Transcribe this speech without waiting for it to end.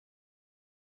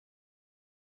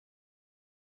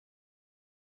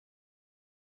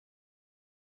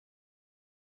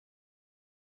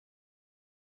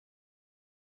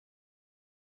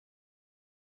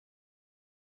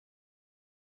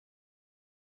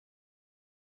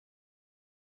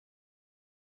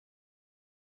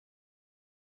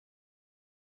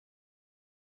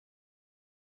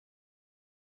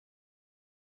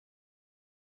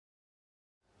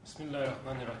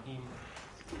Bismillahirrahmanirrahim.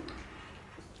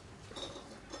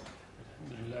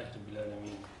 Alhamdulillahi Rabbil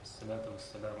Alameen. Salatu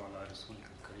wassalamu ala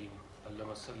Rasulika al-Kareem.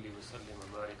 Allahumma salli wa sallim wa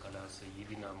barik ala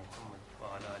Sayyidina Muhammad wa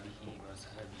ala alihi wa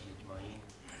sahbihi ajma'in.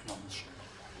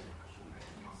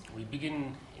 We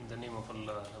begin in the name of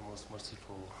Allah, the most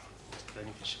merciful, most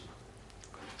beneficent.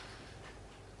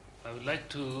 I would like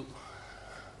to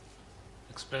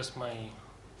express my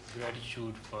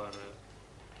gratitude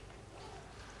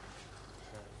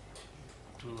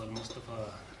to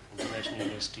Al-Mustafa International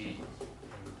University,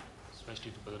 and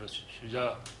especially to Brother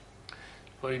Shuja,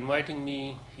 for inviting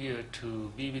me here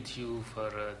to be with you for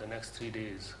the next 3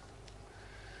 days.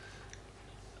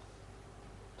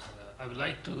 I would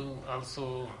like to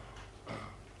also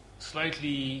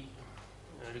slightly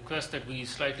request that we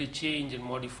slightly change and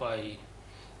modify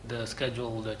the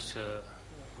schedule that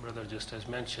Brother just has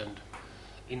mentioned,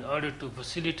 in order to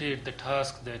facilitate the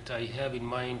task that I have in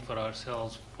mind for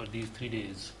ourselves for these 3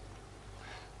 days,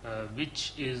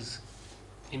 which is,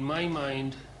 in my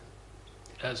mind,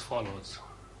 as follows.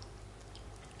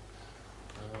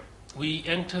 We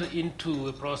enter into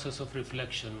a process of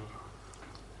reflection.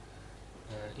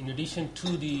 In addition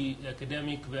to the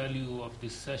academic value of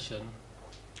this session,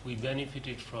 we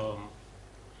benefit from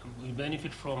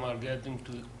our gathering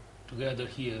together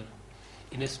here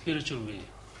in a spiritual way.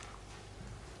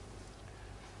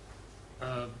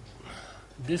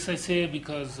 This I say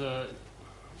because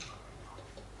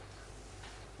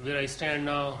where I stand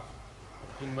now,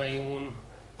 in my own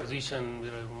position,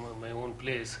 my own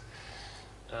place,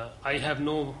 I have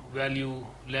no value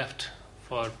left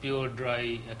for pure,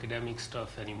 dry academic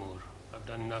stuff anymore. I've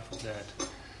done enough of that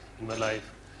in my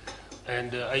life.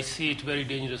 And I see it very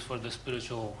dangerous for the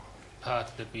spiritual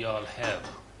path that we all have.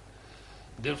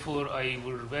 Therefore, I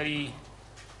would very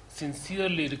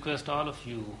sincerely request all of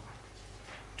you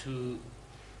to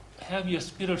have your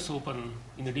spirits open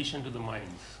in addition to the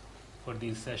minds for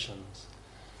these sessions.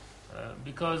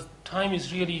 Because time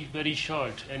is really very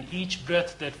short, and each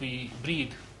breath that we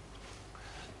breathe,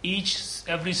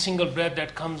 every single breath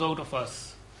that comes out of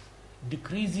us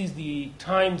decreases the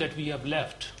time that we have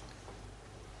left.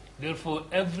 Therefore,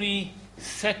 every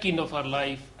second of our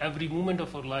life, every moment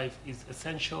of our life is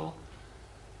essential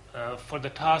for the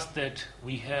task that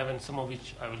we have, and some of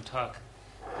which I will talk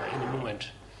in a moment.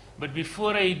 But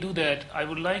before I do that, I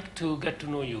would like to get to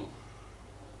know you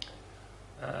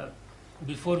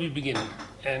before we begin.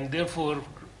 And therefore,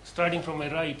 starting from my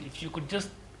right, if you could just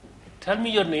tell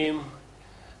me your name,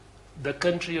 the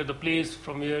country or the place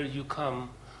from where you come,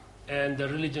 and the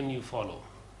religion you follow.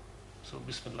 So,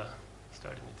 Bismillah,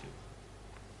 starting with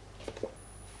you.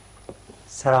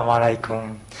 Assalamu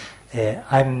alaikum.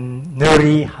 I'm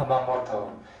Nuri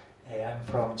Hamamoto. I'm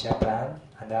from Japan,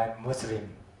 and I'm Muslim.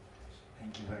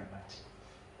 Thank you very much.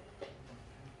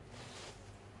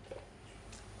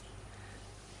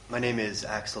 My name is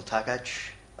Axel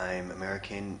Takach. I'm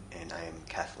American and I am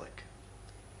Catholic.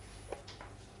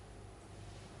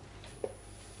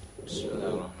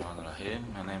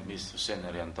 Bismillahirrahmanirrahim. My name is Hussein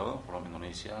Arianto from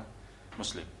Indonesia,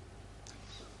 Muslim.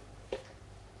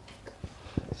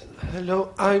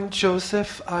 Hello, I'm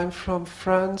Joseph. I'm from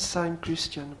France. I'm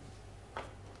Christian.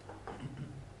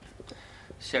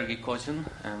 Sergei Kozin,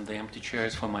 and the empty chair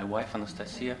is for my wife,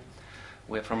 Anastasia.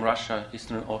 We're from Russia,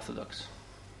 Eastern Orthodox.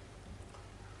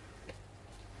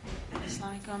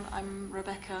 Assalamu alaikum, I'm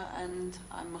Rebecca and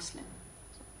I'm Muslim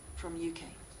from UK.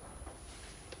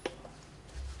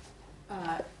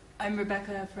 I'm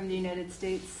Rebecca from the United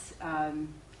States.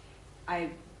 I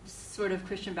sort of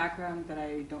Christian background, but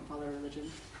I don't follow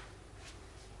religion.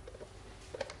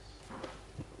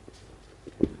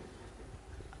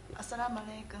 Assalamu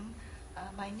alaikum.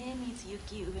 My name is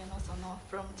Yuki Uenosono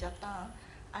from Japan.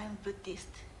 I'm Buddhist.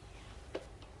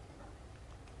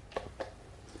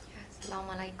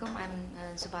 Assalamualaikum. I'm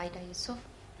Zubaida Yusuf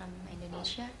from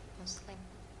Indonesia, Muslim.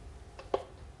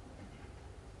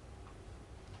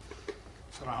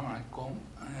 Assalamualaikum.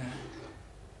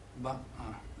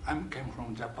 I came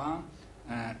from Japan.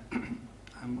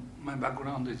 My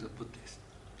background is a Buddhist.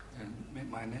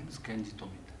 And my name is Kenji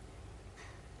Tomita.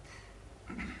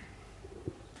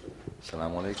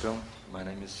 Assalamualaikum. My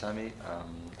name is Sami.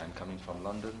 I'm coming from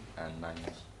London and 9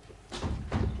 years.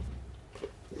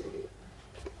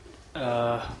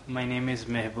 My name is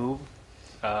Mehboob.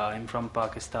 I'm from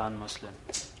Pakistan, Muslim.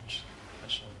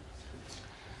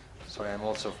 Sorry, I'm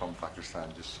also from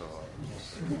Pakistan, just so.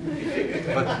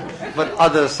 but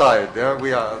other side, there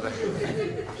we are.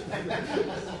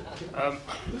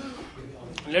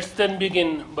 Let's then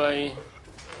begin by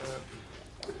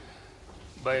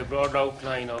a broad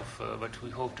outline of what we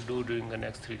hope to do during the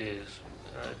next 3 days.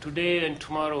 Today and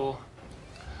tomorrow,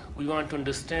 we want to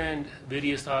understand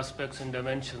various aspects and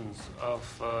dimensions of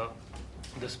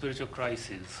the spiritual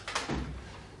crisis.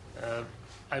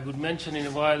 I would mention in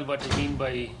a while what I mean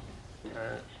by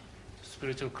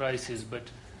spiritual crisis, but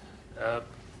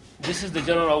this is the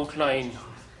general outline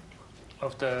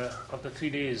of the 3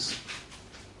 days.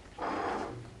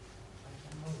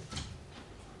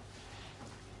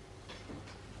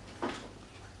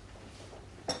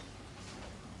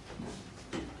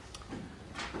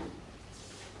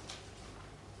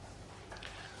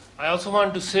 I also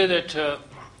want to say that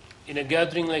in a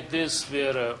gathering like this,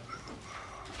 where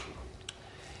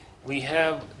we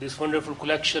have this wonderful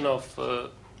collection of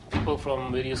people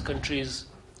from various countries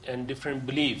and different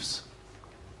beliefs,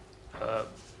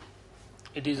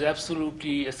 it is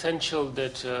absolutely essential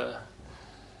that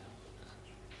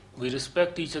we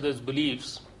respect each other's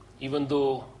beliefs, even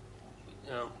though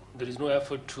there is no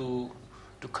effort to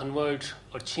convert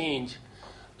or change.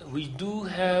 We do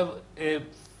have a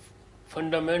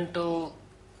fundamental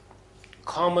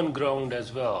common ground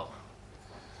as well,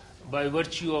 by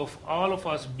virtue of all of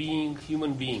us being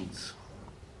human beings.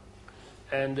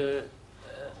 And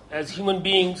as human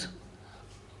beings,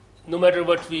 no matter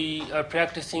what we are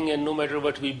practicing and no matter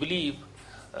what we believe,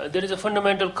 there is a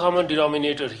fundamental common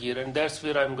denominator here, and that's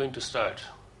where I'm going to start.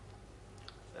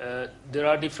 There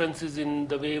are differences in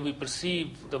the way we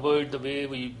perceive the world, the way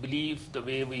we believe, the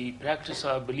way we practice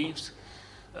our beliefs,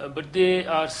 but they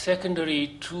are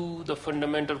secondary to the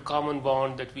fundamental common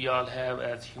bond that we all have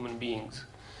as human beings.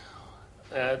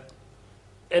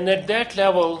 And at that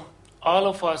level, all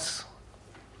of us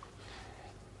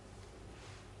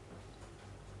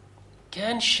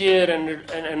can share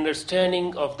an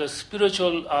understanding of the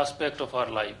spiritual aspect of our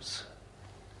lives.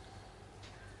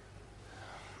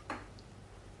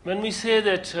 When we say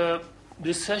that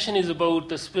this session is about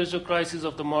the spiritual crisis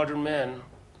of the modern man,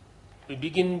 we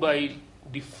begin by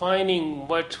defining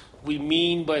what we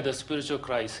mean by the spiritual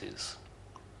crisis.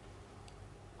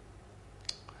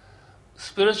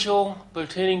 Spiritual,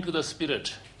 pertaining to the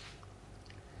spirit.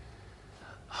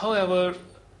 However,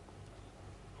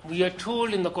 we are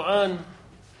told in the Quran,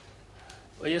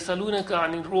 وَيَسَأَلُونَكَ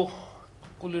عَنِ الرُّوحِ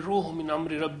قُلِ الرُّوحُ مِنْ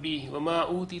أَمْرِ رَبِّي وَمَا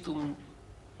أُوتِيتُم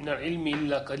مِنَ الْعِلْمِ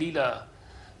إِلَّا قَلِيلًا,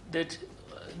 that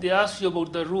they ask you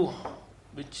about the ruh,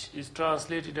 which is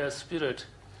translated as spirit.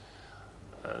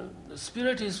 The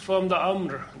spirit is from the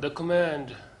amr, the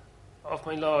command of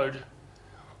my Lord,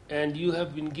 and you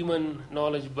have been given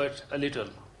knowledge but a little.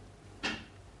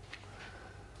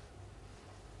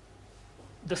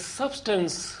 The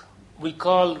substance we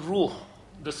call ruh,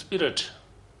 the spirit,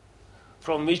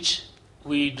 from which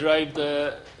we derive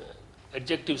the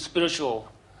adjective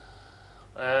spiritual,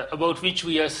 about which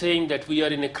we are saying that we are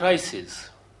in a crisis.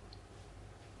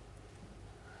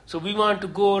 So we want to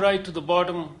go right to the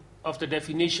bottom of the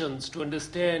definitions to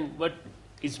understand what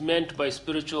is meant by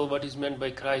spiritual, what is meant by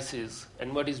crisis,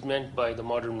 and what is meant by the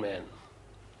modern man.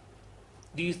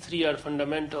 These three are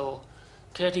fundamental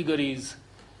categories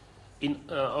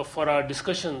for our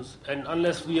discussions, and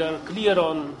unless we are clear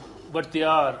on what they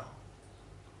are,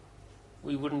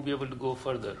 we wouldn't be able to go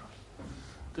further.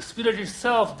 The spirit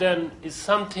itself, then, is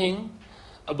something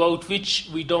about which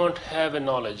we don't have a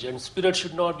knowledge, and spirit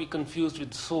should not be confused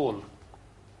with soul.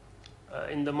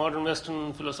 In the modern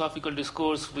Western philosophical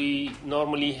discourse, we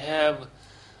normally have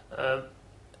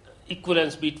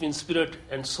equivalence between spirit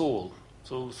and soul.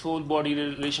 So soul-body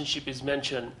relationship is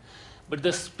mentioned. But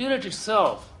the spirit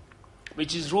itself,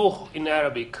 which is ruh in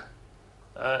Arabic,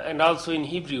 and also in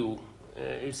Hebrew,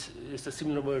 it's a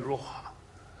similar word, ruh.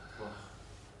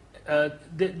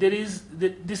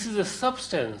 This is a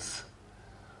substance.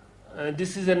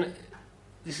 This is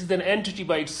an entity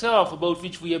by itself about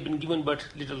which we have been given but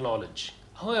little knowledge.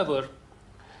 However,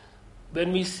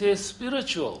 when we say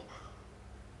spiritual,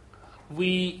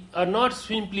 we are not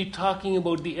simply talking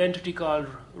about the entity called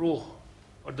ruh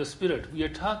or the spirit. We are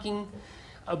talking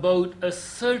about a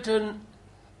certain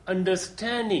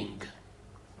understanding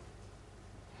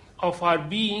of our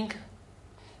being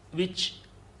which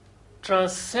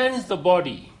transcends the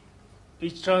body,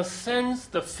 which transcends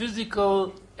the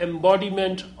physical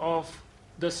embodiment of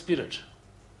the spirit.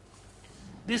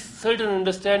 This certain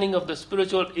understanding of the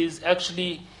spiritual is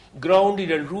actually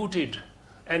grounded and rooted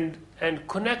and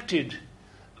connected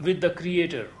with the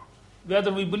Creator.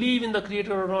 Whether we believe in the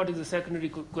Creator or not is a secondary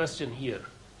question here.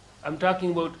 I'm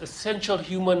talking about essential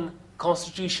human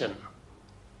constitution.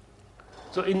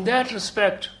 So in that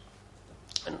respect,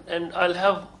 and I'll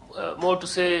have more to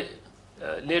say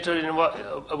later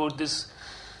about this,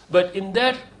 but in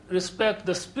that respect,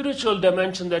 the spiritual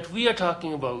dimension that we are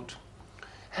talking about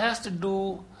has to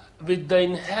do with the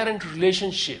inherent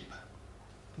relationship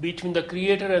between the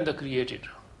creator and the created.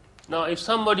 Now, if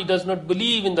somebody does not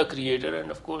believe in the creator, and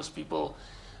of course people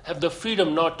have the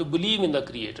freedom not to believe in the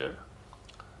creator,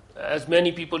 as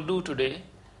many people do today,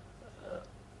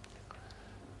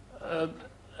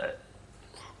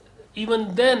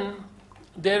 even then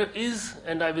there is,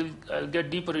 and I'll get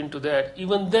deeper into that,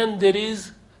 even then there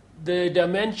is the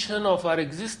dimension of our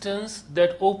existence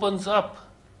that opens up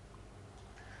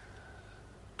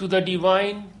to the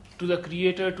divine, to the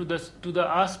creator, to the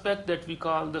aspect that we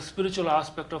call the spiritual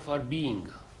aspect of our being,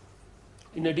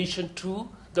 in addition to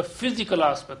the physical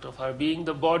aspect of our being,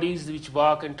 the bodies which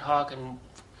walk and talk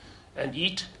and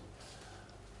eat.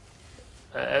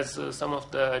 As some of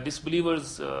the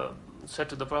disbelievers said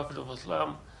to the Prophet of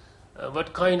Islam,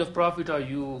 what kind of prophet are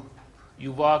you?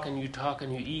 You walk and you talk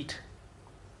and you eat.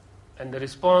 And the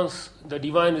response, the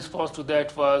divine response to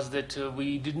that was that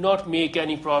we did not make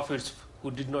any prophets who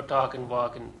did not talk and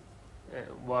walk and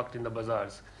walked in the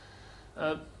bazaars.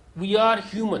 We are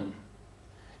human,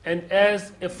 and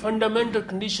as a fundamental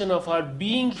condition of our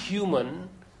being human,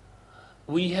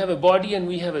 we have a body and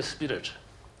we have a spirit.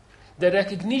 The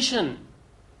recognition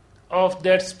of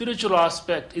that spiritual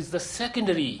aspect is at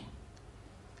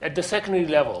the secondary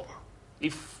level.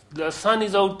 If the sun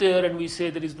is out there and we say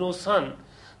there is no sun,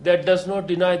 that does not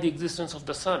deny the existence of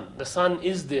the sun. The sun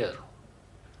is there.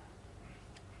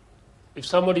 If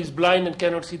somebody is blind and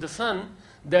cannot see the sun,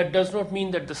 that does not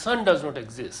mean that the sun does not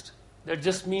exist. That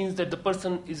just means that the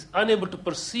person is unable to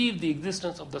perceive the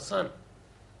existence of the sun.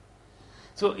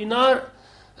 So in our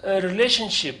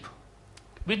relationship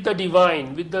with the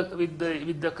divine, with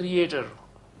the creator,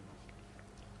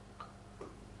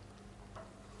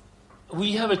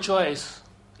 we have a choice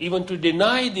even to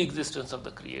deny the existence of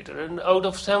the creator. And out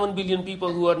of 7 billion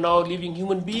people who are now living,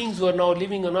 human beings who are now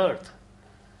living on earth,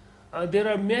 there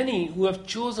are many who have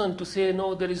chosen to say,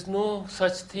 no, there is no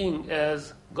such thing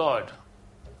as God.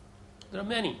 There are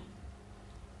many.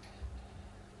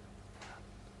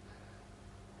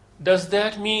 Does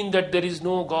that mean that there is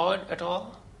no God at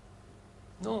all?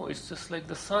 No, it's just like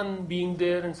the sun being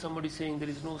there and somebody saying there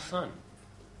is no sun.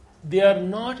 They are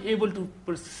not able to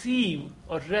perceive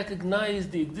or recognize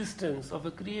the existence of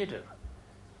a creator.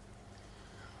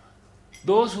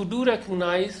 Those who do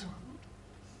recognize,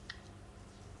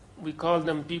 we call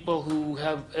them people who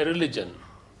have a religion.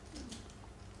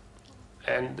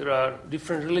 And there are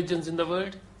different religions in the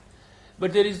world.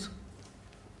 But there is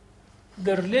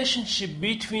the relationship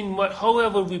between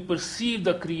however we perceive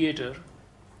the creator,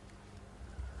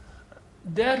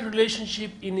 that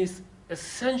relationship in its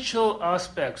essential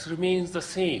aspects remains the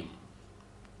same.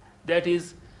 That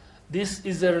is, this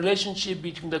is a relationship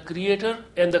between the creator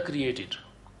and the created.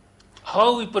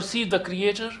 How we perceive the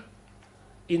creator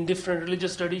in different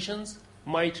religious traditions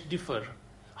might differ.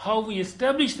 How we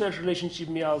establish that relationship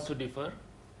may also differ.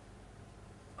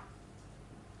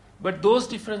 But those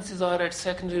differences are at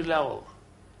secondary level.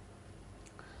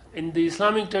 In the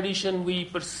Islamic tradition, we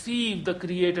perceive the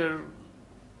creator,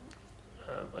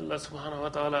 Allah subhanahu wa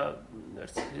ta'ala,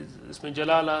 that's his Ism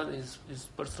Jalala, his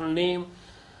personal name.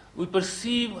 We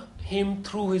perceive him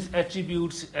through his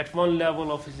attributes at one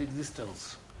level of his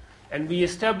existence. And we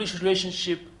establish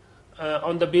relationship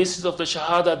on the basis of the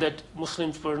shahada that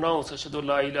Muslims pronounce, Ashhadu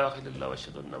la ilaha illallah wa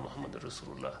ashhadu anna Muhammadan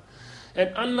Rasulullah.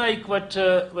 And unlike what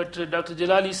Dr.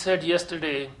 Jalali said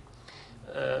yesterday,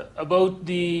 about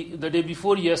the day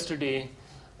before yesterday,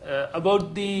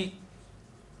 about the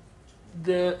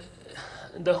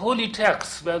holy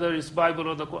texts, whether it's Bible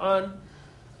or the Quran,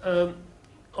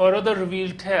 or other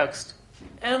revealed text,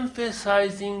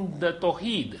 emphasizing the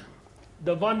tawheed,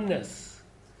 the oneness,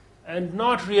 and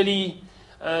not really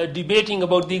debating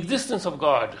about the existence of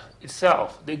God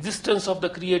itself. The existence of the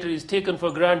Creator is taken for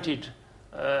granted,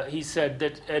 he said,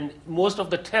 that, and most of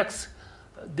the texts,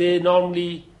 they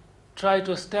normally try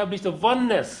to establish the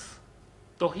oneness,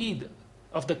 tawheed,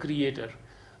 of the Creator.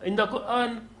 In the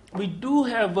Quran, we do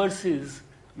have verses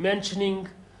mentioning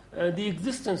the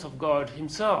existence of God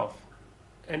himself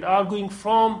and arguing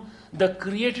from the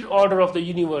created order of the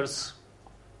universe.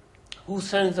 Who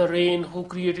sends the rain, who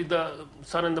created the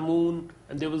sun and the moon,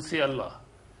 and they will say Allah.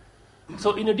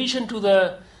 So in addition to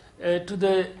the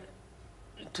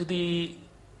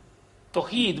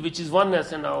tawheed, which is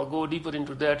oneness, and I'll go deeper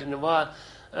into that in a while,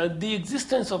 the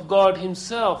existence of God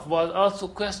himself was also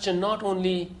questioned not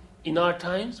only in our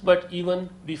times, but even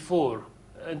before.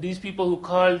 These people who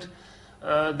called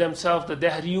themselves the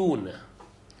Dahriyun,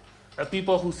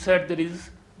 people who said there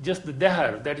is just the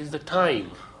Dahr, that is the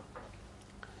time.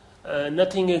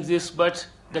 Nothing exists but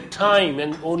the time,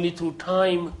 and only through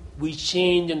time we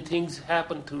change and things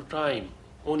happen through time,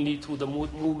 only through the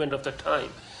movement of the time.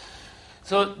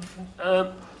 So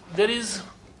there is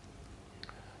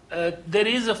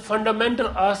a fundamental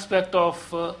aspect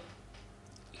of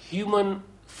human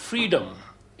freedom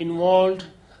involved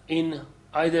in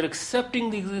either accepting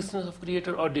the existence of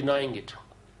Creator or denying it.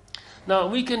 Now,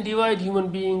 we can divide human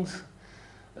beings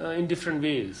in different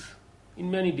ways,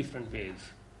 in many different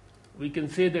ways. We can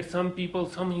say that some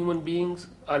human beings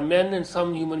are men and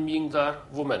some human beings are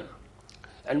women.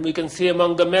 And we can say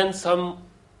among the men, some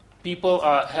people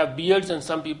have beards and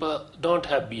some people don't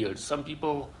have beards. Some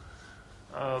people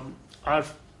are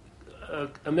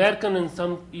American and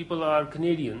some people are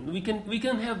Canadian. We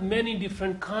can have many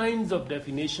different kinds of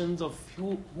definitions of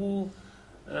who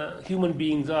human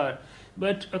beings are.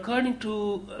 But according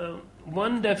to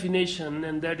one definition,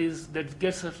 and that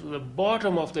gets us to the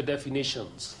bottom of the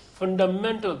definitions,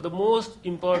 fundamental, the most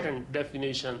important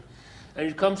definition, and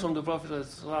it comes from the Prophet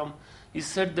ﷺ. He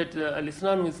said that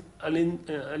al-nas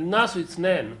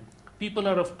ithnan, people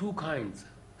are of two kinds,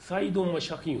 Sa'idun wa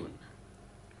Shaqiyun.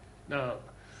 Now,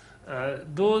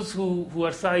 those who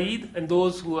are Sa'id and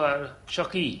those who are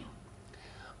Shaqi,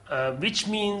 which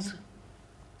means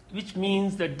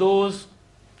that those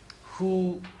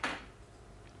who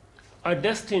are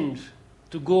destined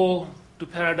to go to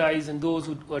paradise and those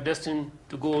who are destined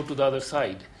to go to the other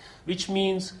side, which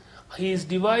means he is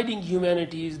dividing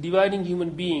humanity, he is dividing human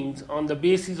beings on the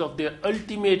basis of their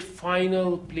ultimate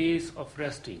final place of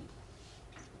resting.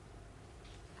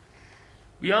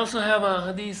 We also have a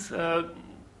hadith of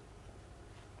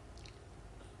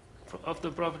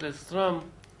the Prophet ﷺ,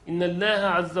 Inna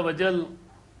Allah Azza wa Jal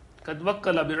kad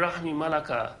wakkala birrahmi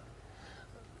malaka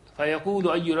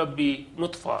fayaqulu ayyu rabbi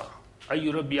nutfa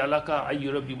ayyu rabbi alaka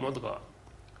ayyu rabbi mudgha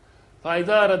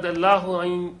فإذا أراد الله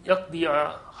أن يقضي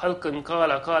خلقا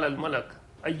قال الملك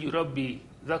أي ربي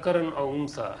ذكر أو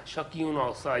أنثى شقي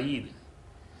أو سعيد.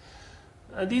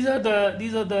 These are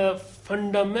the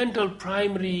fundamental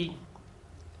primary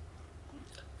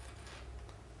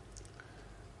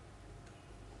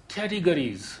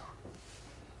categories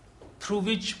through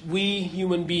which we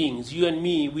human beings, you and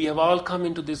me, we have all come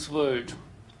into this world.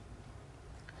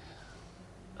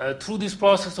 Through this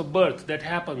process of birth that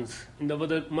happens in the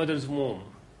mother's womb.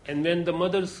 And when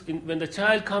the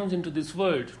child comes into this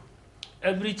world,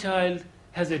 every child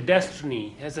has a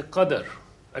destiny, has a qadar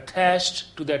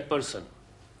attached to that person.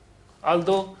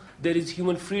 Although there is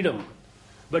human freedom,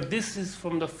 but this is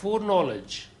from the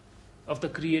foreknowledge of the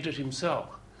Creator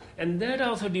Himself. And that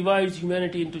also divides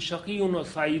humanity into Shaqiyun or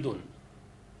Sa'idun,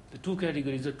 the two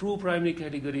categories, the two primary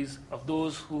categories of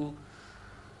those who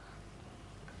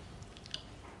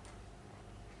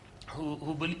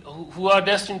are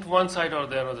destined to one side or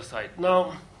the other side.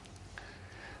 Now,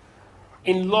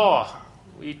 in law,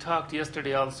 we talked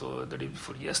yesterday also, the day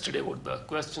before yesterday, about the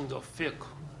questions of fiqh.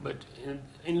 But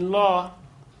in law,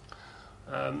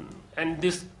 and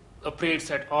this operates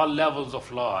at all levels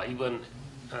of law, even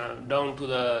down to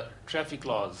the traffic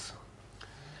laws.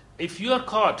 If you are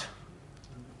caught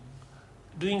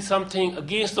doing something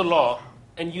against the law,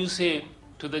 and you say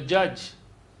to the judge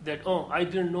that, oh, I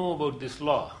didn't know about this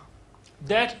law,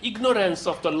 that ignorance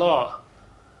of the law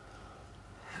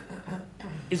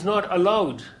is not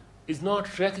allowed, is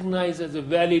not recognized as a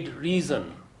valid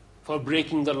reason for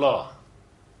breaking the law.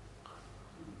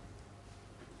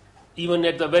 Even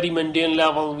at the very mundane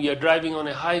level, we are driving on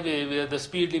a highway where the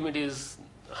speed limit is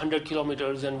 100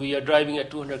 kilometers and we are driving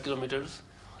at 200 kilometers,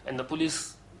 and the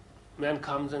policeman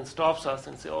comes and stops us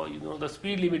and says, oh, the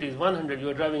speed limit is 100, you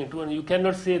are driving at 200. You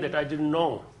cannot say that I didn't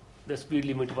know the speed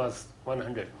limit was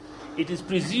 100. It is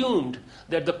presumed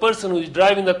that the person who is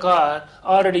driving the car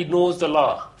already knows the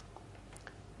law.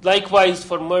 Likewise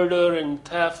for murder and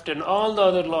theft and all the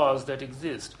other laws that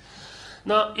exist.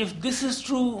 Now, if this is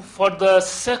true for the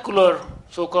secular,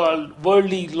 so-called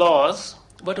worldly laws,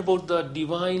 what about the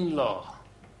divine law?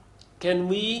 Can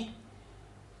we,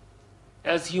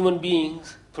 as human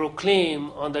beings,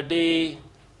 proclaim on the day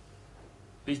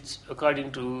which,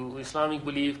 according to Islamic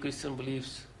belief, Christian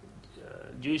beliefs,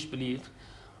 Jewish belief,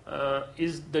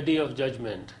 is the day of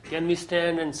judgment? Can we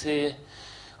stand and say,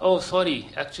 oh, sorry,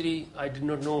 actually, I did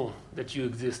not know that you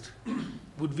exist?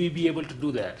 Would we be able to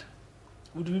do that?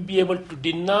 Would we be able to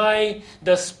deny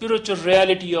the spiritual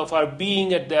reality of our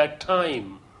being at that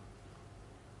time?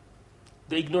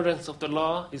 The ignorance of the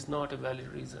law is not a valid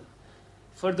reason.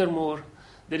 Furthermore,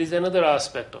 there is another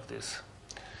aspect of this.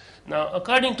 Now,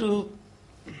 according to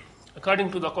the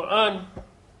Quran,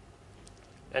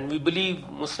 and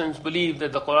Muslims believe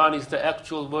that the Quran is the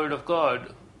actual word of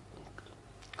God,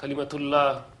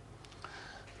 Kalimatullah,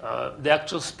 the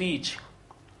actual speech.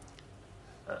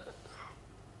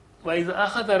 وَإِذْ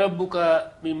أَخَذَ رَبُّكَ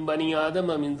مِنْ بَنِي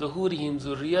آدَمَ مِنْ ظُهُورِهِمْ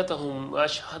ذُرِّيَّتَهُمْ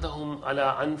وَأَشْهَدَهُمْ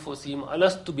عَلَىٰ أَنفُسِهِمْ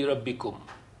أَلَسْتُ بِرَبِّكُمْ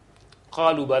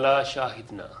قَالُوا بَلَىٰ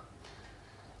شَاهِدْنَا.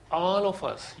 All of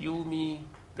us, you, me,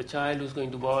 the child who's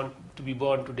going to be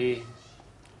born today,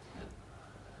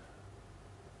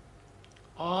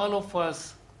 all of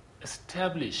us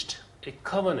established a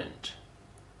covenant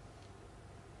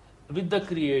with the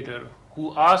Creator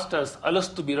who asked us,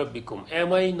 Alastu bi Rabbikum,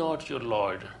 am I not your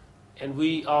Lord? And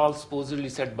we all supposedly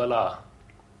said, Bala,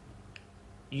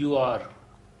 you are.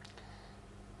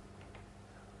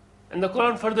 And the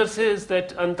Quran further says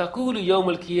that, Antakulu yawm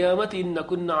al-qiyamati inna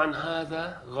kunna an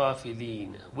hadha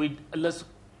ghafilin. Allah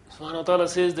subhanahu wa ta'ala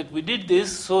says that we did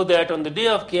this so that on the day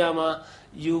of Qiyamah,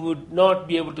 you would not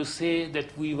be able to say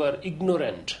that we were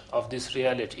ignorant of this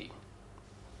reality.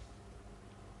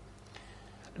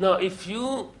 Now, if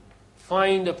you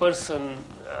find a person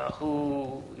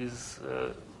who is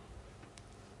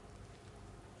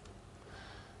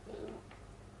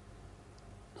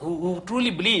who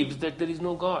truly believes that there is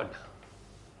no God,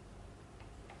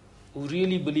 who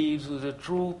really believes, who is a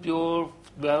true, pure,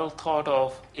 well thought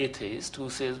of atheist, who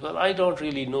says, well, I don't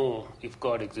really know if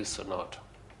God exists or not,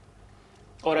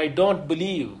 or I don't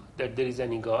believe that there is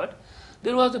any God.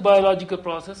 There was a biological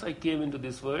process. I came into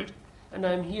this world and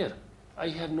I am here. I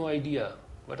have no idea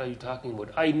what are you talking about.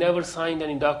 I never signed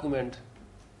any document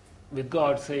with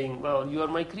God saying, well, you are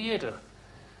my creator.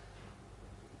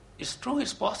 It's true,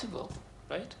 it's possible,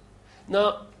 right?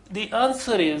 Now, the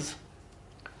answer is,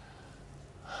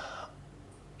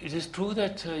 it is true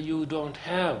that you don't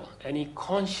have any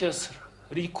conscious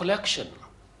recollection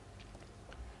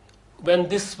when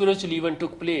this spiritual event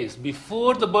took place,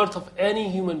 before the birth of any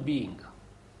human being.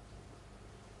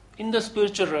 In the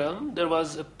spiritual realm, there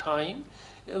was a time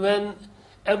when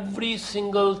every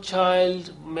single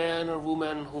child, man or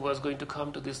woman who was going to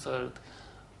come to this earth,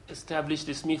 established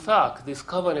this mithaq, this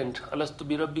covenant, Alastu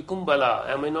bi Rabbikum Bala,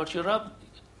 am I not your Rabb?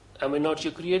 Am I not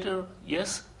your creator?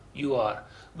 Yes, you are.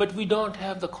 But we don't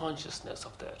have the consciousness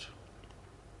of that.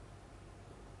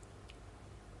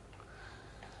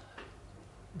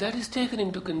 That is taken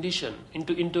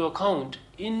into account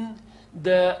in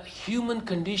the human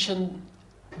condition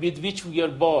with which we are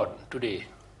born today.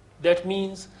 That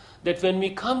means that when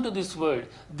we come to this world,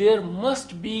 there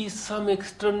must be some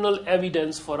external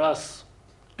evidence for us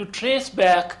to trace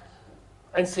back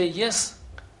and say, yes,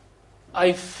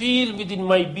 I feel within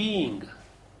my being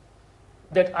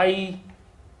that I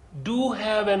do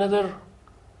have another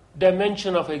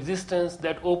dimension of existence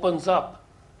that opens up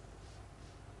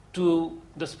to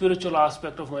the spiritual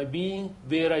aspect of my being,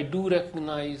 where I do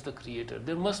recognize the Creator.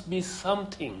 There must be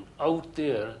something out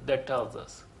there that tells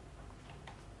us,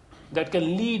 that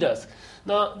can lead us.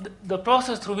 Now, the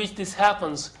process through which this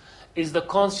happens is the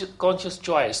conscious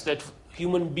choice that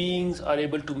human beings are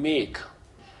able to make.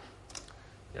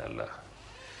 Ya Allah.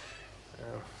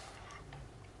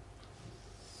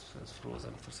 It's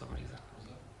frozen for some reason.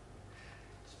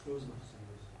 It's frozen for some reason.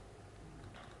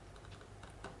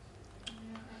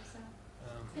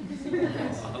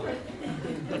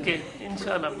 Okay,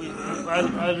 inshallah,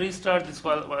 I'll restart this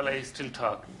while I still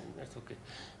talk. That's okay.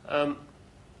 I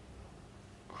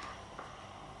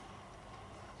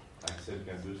still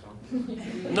can do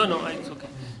something? No, it's okay.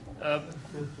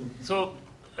 So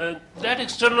that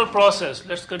external process,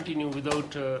 let's continue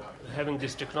without having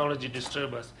this technology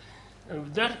disturb us.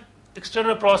 That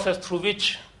external process through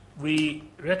which we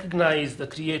recognize the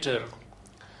Creator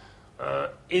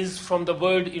is from the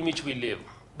world in which we live.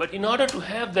 But in order to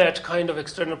have that kind of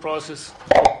external process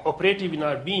operative in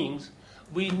our beings,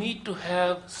 we need to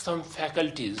have some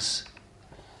faculties,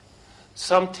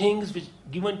 some things which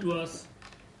given to us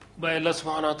by Allah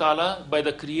subhanahu wa ta'ala, by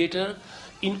the Creator,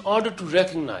 in order to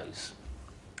recognize.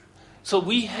 So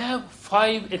we have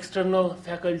 5 external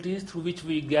faculties through which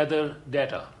we gather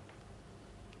data.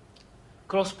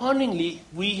 Correspondingly,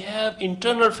 we have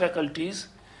internal faculties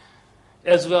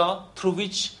as well through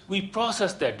which we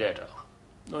process that data.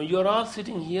 Now you are all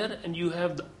sitting here and you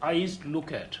have the eyes to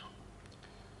look at.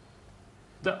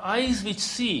 The eyes which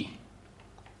see,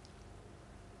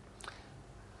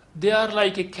 they are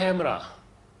like a camera.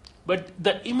 But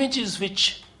the images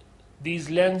which these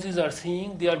lenses are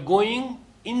seeing, they are going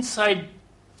inside.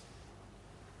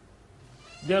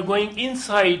 They are going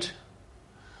inside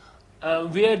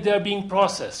where they are being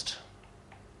processed.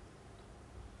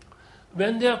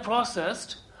 When they are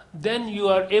processed, then you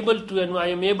are able to, and I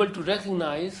am able to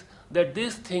recognize that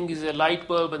this thing is a light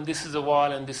bulb, and this is a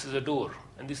wall, and this is a door,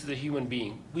 and this is a human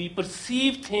being. We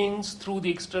perceive things through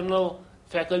the external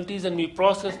faculties, and we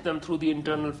process them through the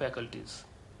internal faculties.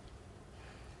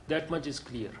 That much is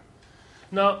clear.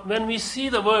 Now, when we see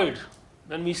the world,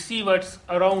 when we see what's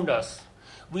around us,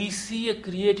 we see a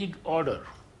created order.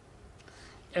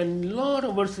 And a lot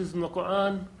of verses in the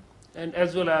Quran, and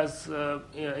as well as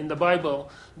in the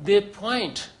Bible, they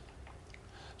point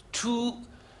to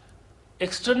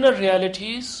external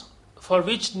realities for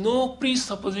which no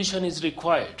presupposition is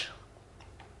required.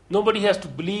 Nobody has to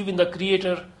believe in the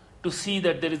Creator to see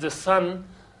that there is a sun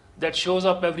that shows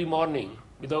up every morning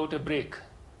without a break.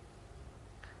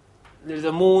 There is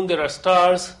a moon, there are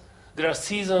stars, there are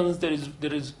seasons,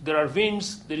 there are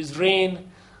winds, there is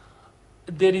rain.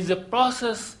 There is a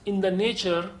process in the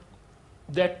nature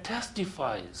that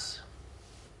testifies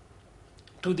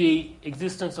to the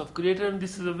existence of Creator, and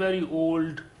this is a very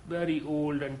old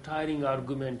and tiring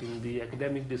argument in the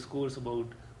academic discourse about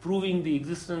proving the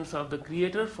existence of the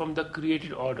Creator from the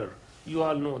created order. You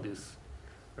all know this,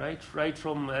 right? Right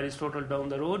from Aristotle down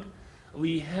the road,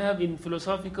 we have in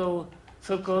philosophical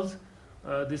circles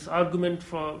this argument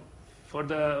for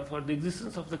the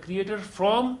existence of the Creator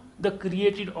from the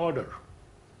created order.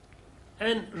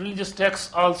 And religious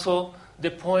texts also, they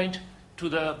point to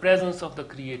the presence of the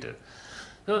Creator.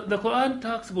 So the Quran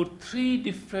talks about three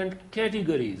different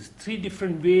categories, three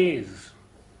different ways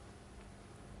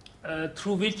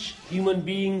through which human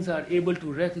beings are able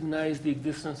to recognize the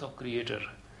existence of Creator.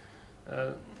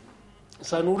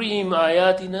 Sanurihim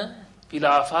ayatina fil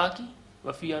afaki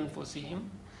wa fi anfusihim.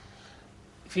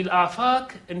 Fil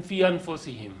afak and fi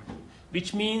anfusihim,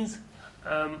 which means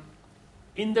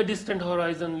in the distant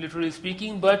horizon, literally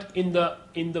speaking, but in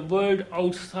the world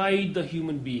outside the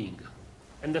human being.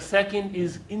 And the second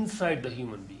is inside the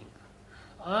human being.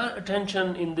 Our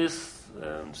attention in this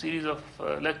series of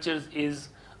lectures is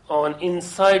on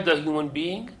inside the human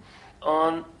being,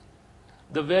 on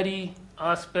the very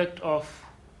aspect of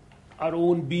our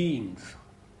own beings.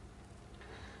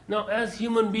 Now, as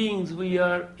human beings, we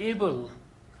are able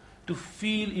to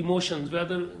feel emotions,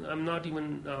 whether, I'm not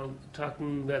even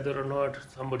talking whether or not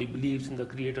somebody believes in the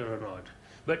Creator or not,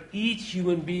 but each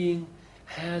human being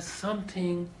has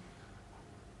something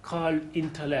called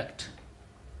intellect.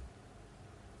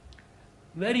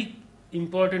 Very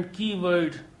important key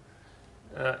word,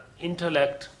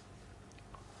 intellect,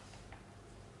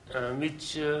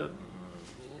 which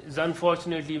is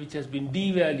unfortunately which has been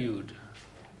devalued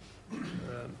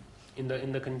in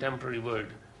the contemporary world.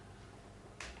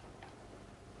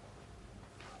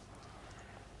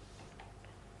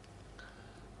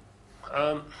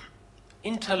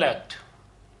 Intellect,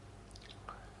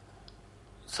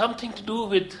 something to do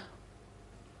with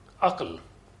aql,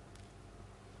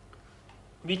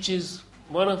 which is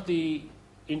one of the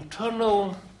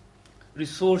internal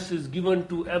resources given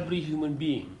to every human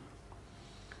being.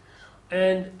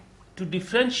 And to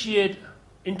differentiate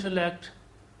intellect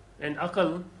and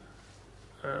aql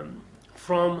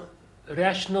from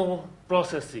rational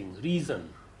processing,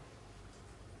 reason.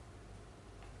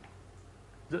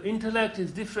 The intellect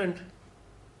is different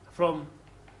from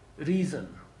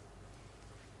reason.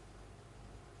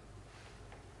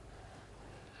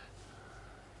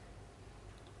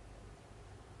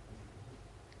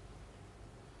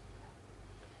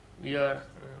 We are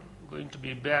going to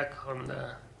be back on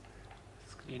the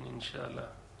screen, inshallah,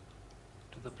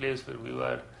 to the place where we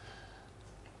were.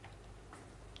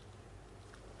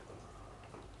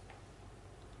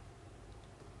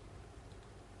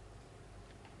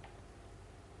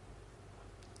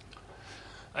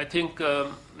 I think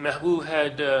Mahbub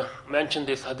had mentioned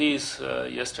this hadith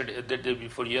yesterday, the day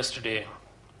before yesterday,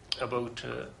 about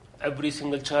every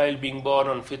single child being born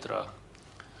on fitrah,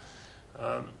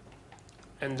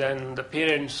 and then the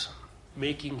parents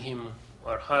making him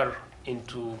or her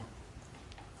into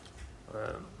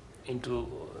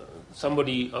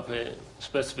somebody of a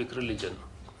specific religion.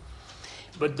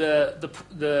 But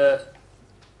the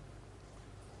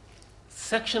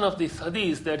section of this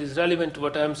hadith that is relevant to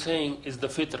what I am saying is the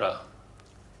fitrah.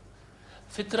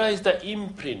 Fitrah is the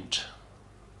imprint,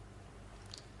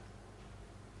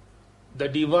 the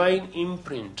divine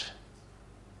imprint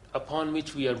upon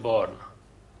which we are born.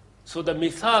 So the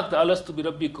mithaq, the alastu bi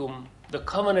rabbikum, the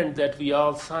covenant that we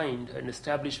all signed and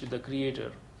established with the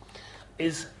Creator,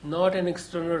 is not an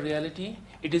external reality.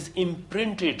 It is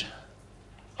imprinted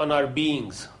on our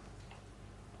beings.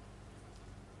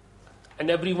 And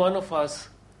every one of us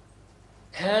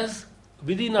has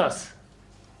within us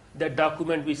that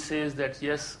document which says that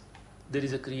yes, there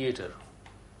is a Creator.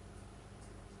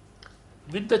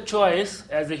 With the choice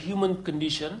as a human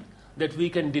condition that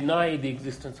we can deny the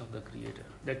existence of the Creator.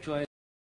 That choice